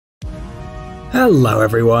Hello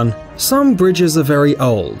everyone! Some bridges are very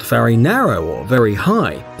old, very narrow or very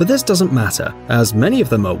high, but this doesn't matter, as many of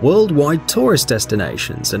them are worldwide tourist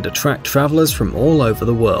destinations and attract travelers from all over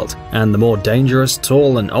the world, and the more dangerous,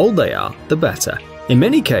 tall and old they are, the better. In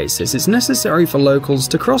many cases, it's necessary for locals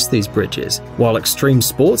to cross these bridges, while extreme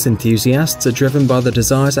sports enthusiasts are driven by the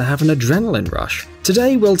desire to have an adrenaline rush.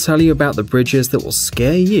 Today we'll tell you about the bridges that will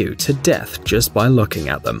scare you to death just by looking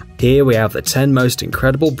at them. Here we have the 10 most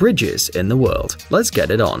incredible bridges in the world. Let's get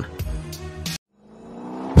it on.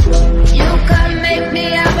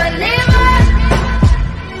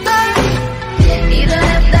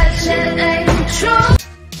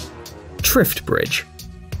 Trift Bridge.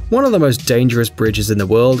 One of the most dangerous bridges in the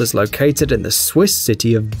world is located in the Swiss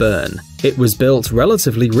city of Bern. It was built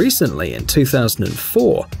relatively recently in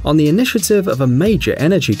 2004 on the initiative of a major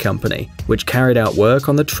energy company, which carried out work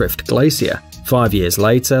on the Trift Glacier. 5 years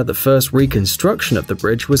later, the first reconstruction of the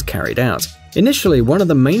bridge was carried out. Initially, one of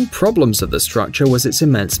the main problems of the structure was its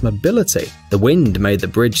immense mobility. The wind made the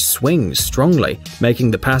bridge swing strongly,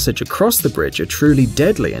 making the passage across the bridge a truly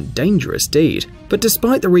deadly and dangerous deed. But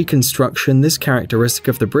despite the reconstruction, this characteristic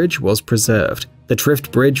of the bridge was preserved. The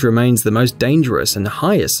Trift Bridge remains the most dangerous and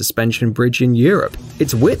highest suspension bridge in Europe.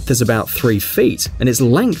 Its width is about 3 feet, and its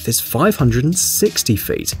length is 560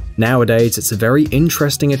 feet. Nowadays, it's a very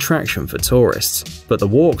interesting attraction for tourists, but the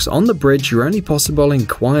walks on the bridge are only possible in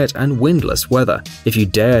quiet and windless weather. If you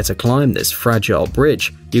dare to climb this fragile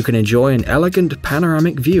bridge, you can enjoy an elegant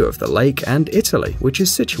panoramic view of the lake and Italy, which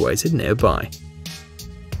is situated nearby.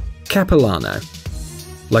 Capilano.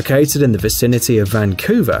 Located in the vicinity of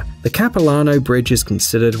Vancouver, the Capilano Bridge is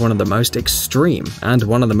considered one of the most extreme and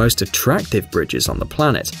one of the most attractive bridges on the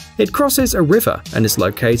planet. It crosses a river and is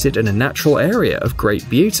located in a natural area of great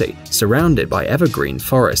beauty, surrounded by evergreen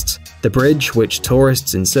forests. The bridge, which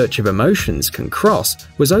tourists in search of emotions can cross,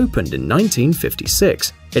 was opened in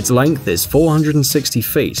 1956. Its length is 460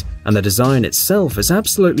 feet, and the design itself is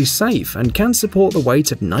absolutely safe and can support the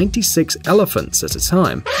weight of 96 elephants at a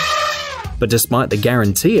time. But despite the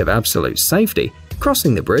guarantee of absolute safety,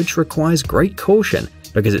 crossing the bridge requires great caution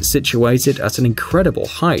because it's situated at an incredible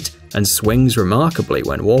height and swings remarkably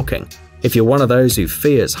when walking. If you're one of those who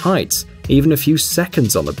fears heights, even a few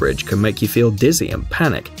seconds on the bridge can make you feel dizzy and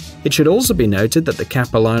panic. It should also be noted that the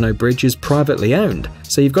Capilano Bridge is privately owned,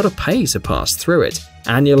 so you've got to pay to pass through it.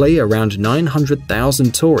 Annually, around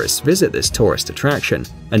 900,000 tourists visit this tourist attraction,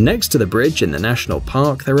 and next to the bridge in the national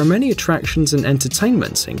park there are many attractions and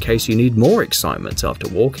entertainments in case you need more excitement after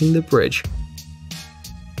walking the bridge.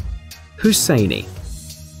 Hussaini.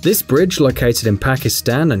 This bridge, located in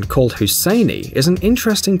Pakistan and called Hussaini, is an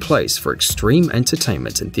interesting place for extreme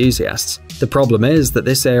entertainment enthusiasts. The problem is that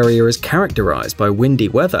this area is characterized by windy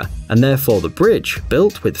weather, and therefore the bridge,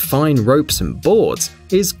 built with fine ropes and boards,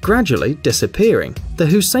 is gradually disappearing. The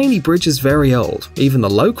Hussaini Bridge is very old, even the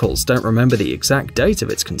locals don't remember the exact date of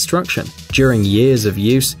its construction. During years of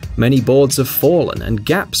use, many boards have fallen and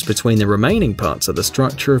gaps between the remaining parts of the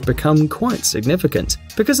structure have become quite significant.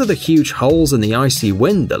 Because of the huge holes in the icy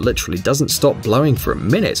wind that literally doesn't stop blowing for a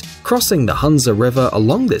minute, crossing the Hunza River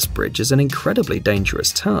along this bridge is an incredibly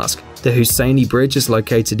dangerous task. The Hussaini Bridge is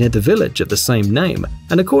located near the village of the same name,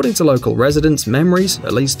 and according to local residents' memories,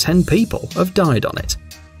 at least 10 people have died on it.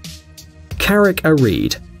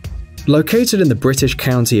 Carrick-a-Rede. Located in the British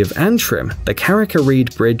county of Antrim, the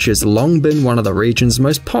Carrick-a-Rede Bridge has long been one of the region's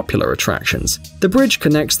most popular attractions. The bridge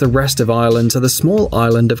connects the rest of Ireland to the small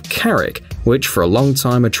island of Carrick, which for a long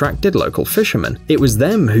time attracted local fishermen. It was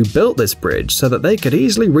them who built this bridge so that they could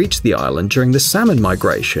easily reach the island during the salmon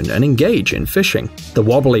migration and engage in fishing. The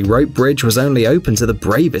wobbly rope bridge was only open to the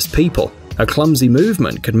bravest people. A clumsy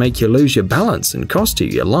movement could make you lose your balance and cost you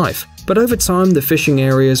your life. But over time, the fishing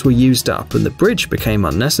areas were used up and the bridge became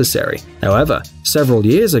unnecessary. However, several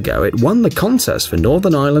years ago, it won the contest for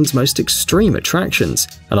Northern Ireland's most extreme attractions,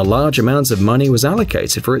 and a large amount of money was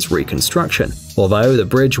allocated for its reconstruction. Although the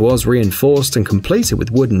bridge was reinforced and completed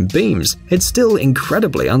with wooden beams, it's still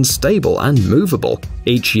incredibly unstable and movable.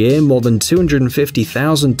 Each year, more than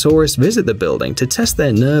 250,000 tourists visit the building to test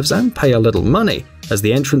their nerves and pay a little money, as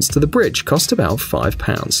the entrance to the bridge cost about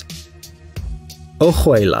 £5.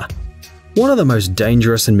 Ojuela. One of the most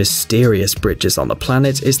dangerous and mysterious bridges on the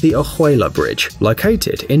planet is the Ojuela Bridge,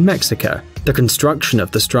 located in Mexico. The construction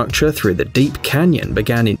of the structure through the deep canyon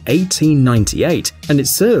began in 1898, and it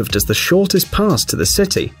served as the shortest pass to the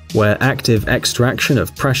city. where active extraction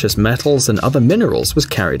of precious metals and other minerals was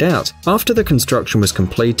carried out. After the construction was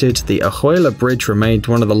completed, the Ahoila Bridge remained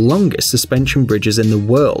one of the longest suspension bridges in the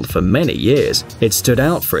world for many years. It stood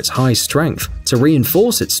out for its high strength. To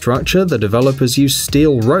reinforce its structure, the developers used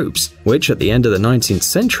steel ropes, which at the end of the 19th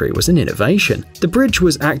century was an innovation. The bridge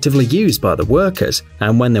was actively used by the workers,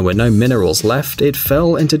 and when there were no minerals left, it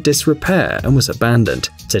fell into disrepair and was abandoned.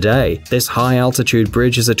 Today, this high-altitude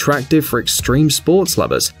bridge is attractive for extreme sports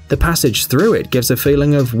lovers. The passage through it gives a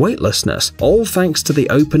feeling of weightlessness, all thanks to the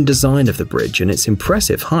open design of the bridge and its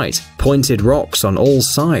impressive height. Pointed rocks on all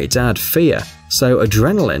sides add fear, so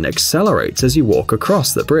adrenaline accelerates as you walk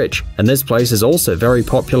across the bridge. And this place is also very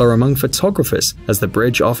popular among photographers, as the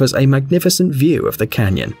bridge offers a magnificent view of the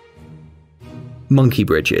canyon. Monkey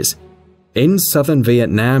bridges. In southern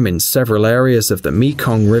Vietnam, in several areas of the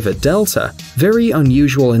Mekong River Delta, very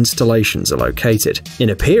unusual installations are located.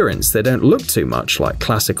 In appearance, they don't look too much like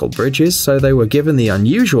classical bridges, so they were given the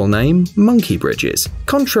unusual name monkey bridges.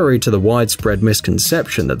 Contrary to the widespread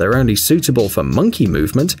misconception that they're only suitable for monkey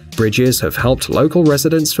movement, bridges have helped local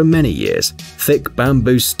residents for many years. Thick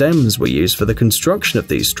bamboo stems were used for the construction of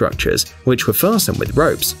these structures, which were fastened with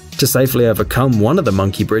ropes. To safely overcome one of the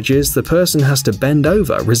monkey bridges, the person has to bend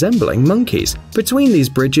over, resembling monkeys. Between these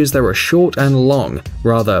bridges there are short and long,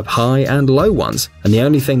 rather high and low ones, and the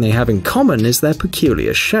only thing they have in common is their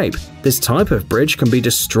peculiar shape. This type of bridge can be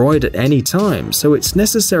destroyed at any time, so it's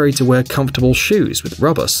necessary to wear comfortable shoes with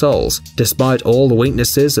rubber soles. Despite all the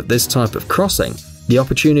weaknesses of this type of crossing, the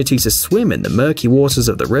opportunity to swim in the murky waters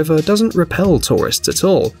of the river doesn't repel tourists at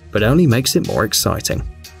all, but only makes it more exciting.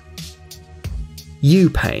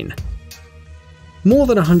 U-Pain. More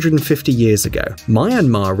than 150 years ago,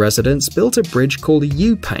 Myanmar residents built a bridge called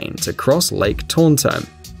U-Pain to cross Lake Tontom.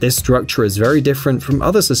 This structure is very different from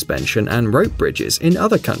other suspension and rope bridges in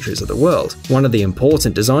other countries of the world. One of the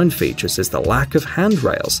important design features is the lack of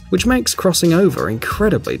handrails, which makes crossing over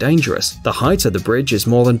incredibly dangerous. The height of the bridge is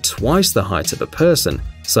more than twice the height of a person,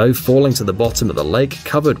 so falling to the bottom of the lake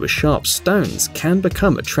covered with sharp stones can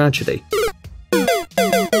become a tragedy.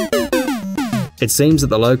 It seems that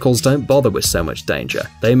the locals don't bother with so much danger.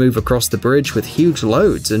 They move across the bridge with huge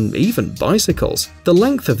loads and even bicycles. The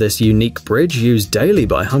length of this unique bridge, used daily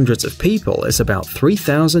by hundreds of people, is about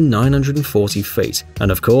 3,940 feet. And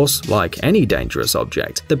of course, like any dangerous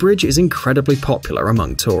object, the bridge is incredibly popular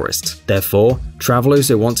among tourists. Therefore, travelers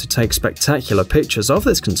who want to take spectacular pictures of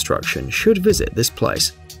this construction should visit this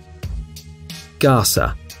place.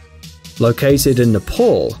 Garsa. Located in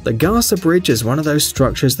Nepal, the Garsa Bridge is one of those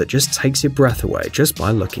structures that just takes your breath away just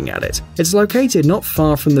by looking at it. It's located not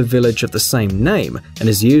far from the village of the same name and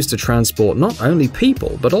is used to transport not only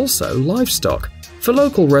people but also livestock. For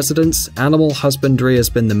local residents, animal husbandry has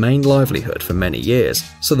been the main livelihood for many years,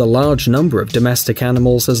 so the large number of domestic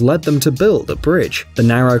animals has led them to build a bridge. The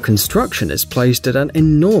narrow construction is placed at an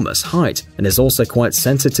enormous height and is also quite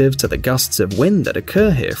sensitive to the gusts of wind that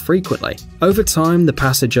occur here frequently. Over time, the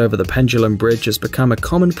passage over the Pendulum Bridge has become a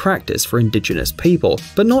common practice for indigenous people,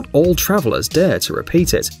 but not all travelers dare to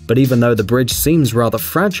repeat it. But even though the bridge seems rather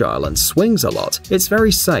fragile and swings a lot, it's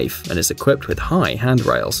very safe and is equipped with high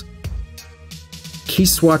handrails.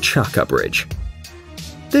 Kiswa Chaka Bridge.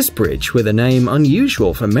 This bridge, with a name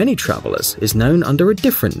unusual for many travelers, is known under a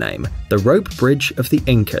different name, the Rope Bridge of the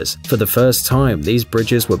Incas. For the first time, these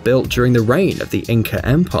bridges were built during the reign of the Inca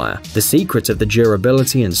Empire. The secret of the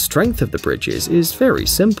durability and strength of the bridges is very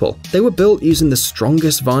simple. They were built using the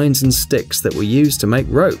strongest vines and sticks that were used to make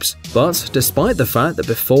ropes. But despite the fact that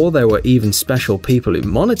before there were even special people who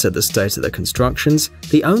monitored the state of the constructions,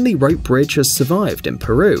 the only rope bridge has survived in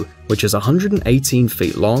Peru, which is 118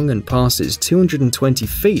 feet long and passes 220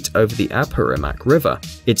 feet over the Apurimac River.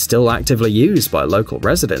 It's still actively used by local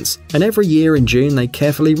residents, and every year in June they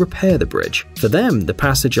carefully repair the bridge. For them, the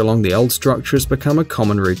passage along the old structure has become a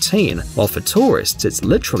common routine, while for tourists it's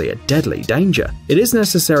literally a deadly danger. It is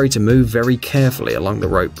necessary to move very carefully along the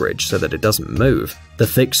rope bridge so that it doesn't move. The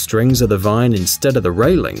thick strings of the vine instead of the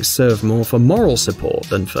railings serve more for moral support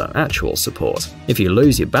than for actual support. If you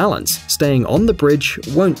lose your balance, staying on the bridge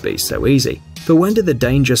won't be so easy. But when did the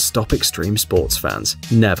danger stop extreme sports fans?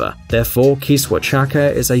 Never. Therefore, Kiswa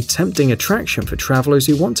Chaka is a tempting attraction for travelers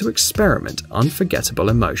who want to experiment unforgettable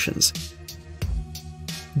emotions.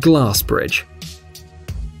 Glass Bridge.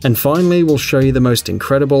 And finally, we'll show you the most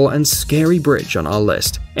incredible and scary bridge on our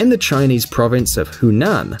list. In the Chinese province of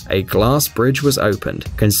Hunan, a glass bridge was opened,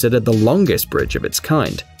 considered the longest bridge of its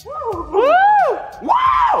kind.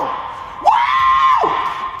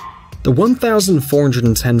 The The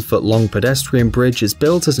 1,410-foot-long pedestrian bridge is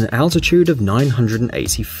built at an altitude of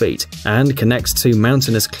 980 feet and connects two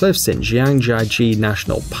mountainous cliffs in Jiangjiaji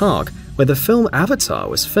National Park, where the film Avatar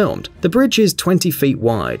was filmed. The bridge is 20 feet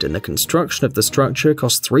wide, and the construction of the structure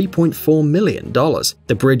cost $3.4 million.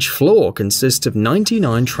 The bridge floor consists of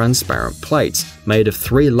 99 transparent plates made of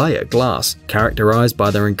 3-layer glass, characterized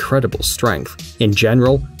by their incredible strength. In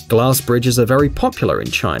general, glass bridges are very popular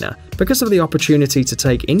in China because of the opportunity to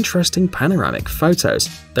take interesting panoramic photos.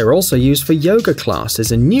 They're also used for yoga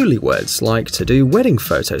classes, and newlyweds like to do wedding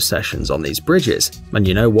photo sessions on these bridges. And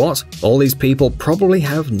you know what? All these people probably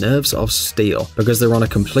have nerves of steel because they're on a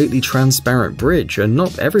completely transparent bridge and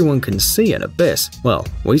not everyone can see an abyss. Well,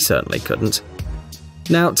 we certainly couldn't.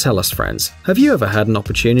 Now tell us, friends, have you ever had an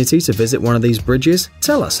opportunity to visit one of these bridges?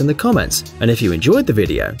 Tell us in the comments, and if you enjoyed the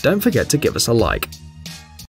video, don't forget to give us a like.